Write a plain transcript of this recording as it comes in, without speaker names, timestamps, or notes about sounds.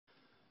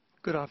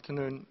Good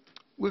afternoon.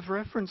 With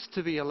reference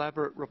to the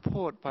elaborate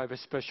report by the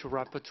Special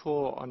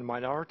Rapporteur on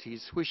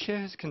minorities, we share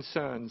his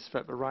concerns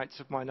that the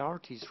rights of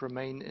minorities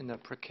remain in a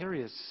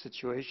precarious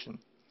situation.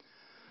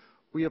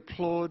 We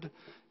applaud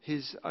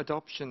his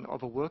adoption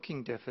of a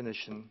working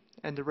definition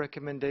and the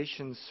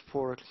recommendations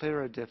for a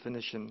clearer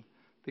definition,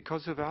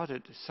 because without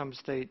it, some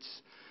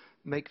states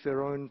make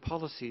their own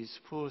policies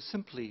for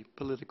simply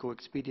political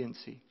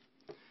expediency.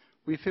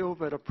 We feel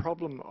that a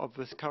problem of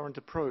this current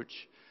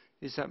approach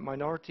is that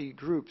minority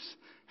groups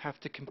have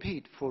to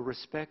compete for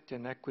respect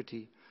and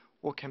equity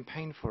or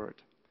campaign for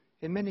it.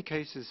 In many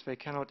cases, they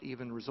cannot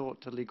even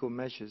resort to legal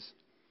measures.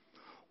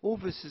 All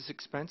this is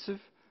expensive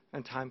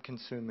and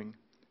time-consuming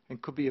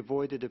and could be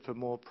avoided if a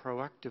more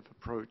proactive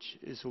approach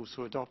is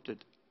also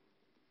adopted.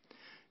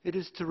 It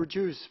is to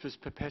reduce this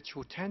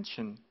perpetual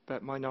tension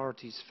that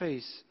minorities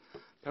face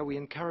that we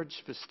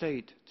encourage the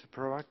state to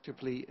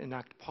proactively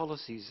enact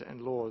policies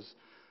and laws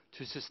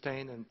to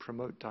sustain and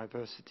promote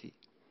diversity.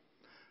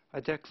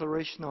 A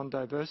declaration on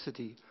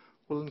diversity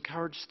will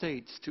encourage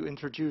states to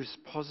introduce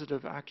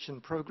positive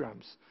action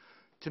programs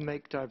to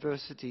make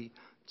diversity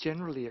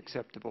generally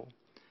acceptable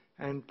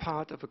and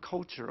part of a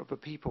culture of a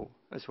people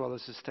as well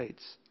as the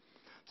states.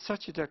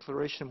 Such a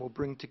declaration will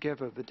bring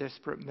together the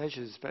desperate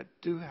measures that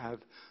do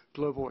have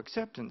global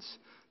acceptance,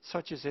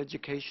 such as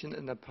education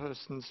in a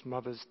person's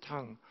mother's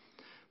tongue,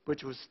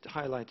 which was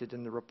highlighted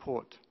in the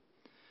report.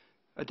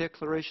 A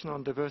declaration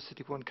on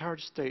diversity will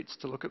encourage states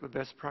to look at the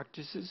best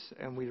practices,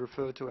 and we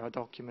refer to our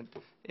document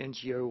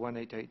NGO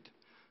 188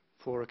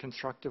 for a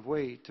constructive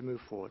way to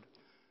move forward.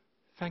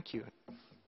 Thank you.